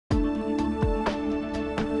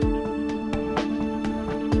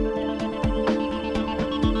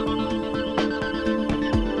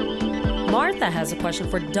Samantha has a question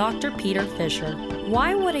for Dr. Peter Fisher.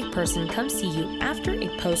 Why would a person come see you after a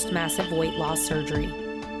post-massive weight loss surgery?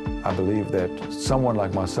 I believe that someone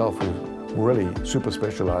like myself who really super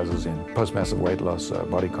specializes in post-massive weight loss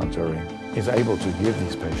body contouring is able to give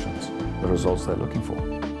these patients the results they're looking for.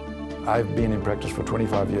 I've been in practice for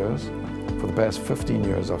 25 years. For the past 15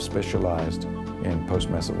 years, I've specialized in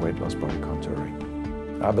post-massive weight loss body contouring.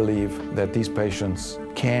 I believe that these patients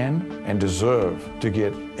can and deserve to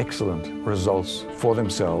get excellent results for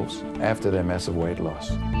themselves after their massive weight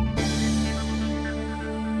loss.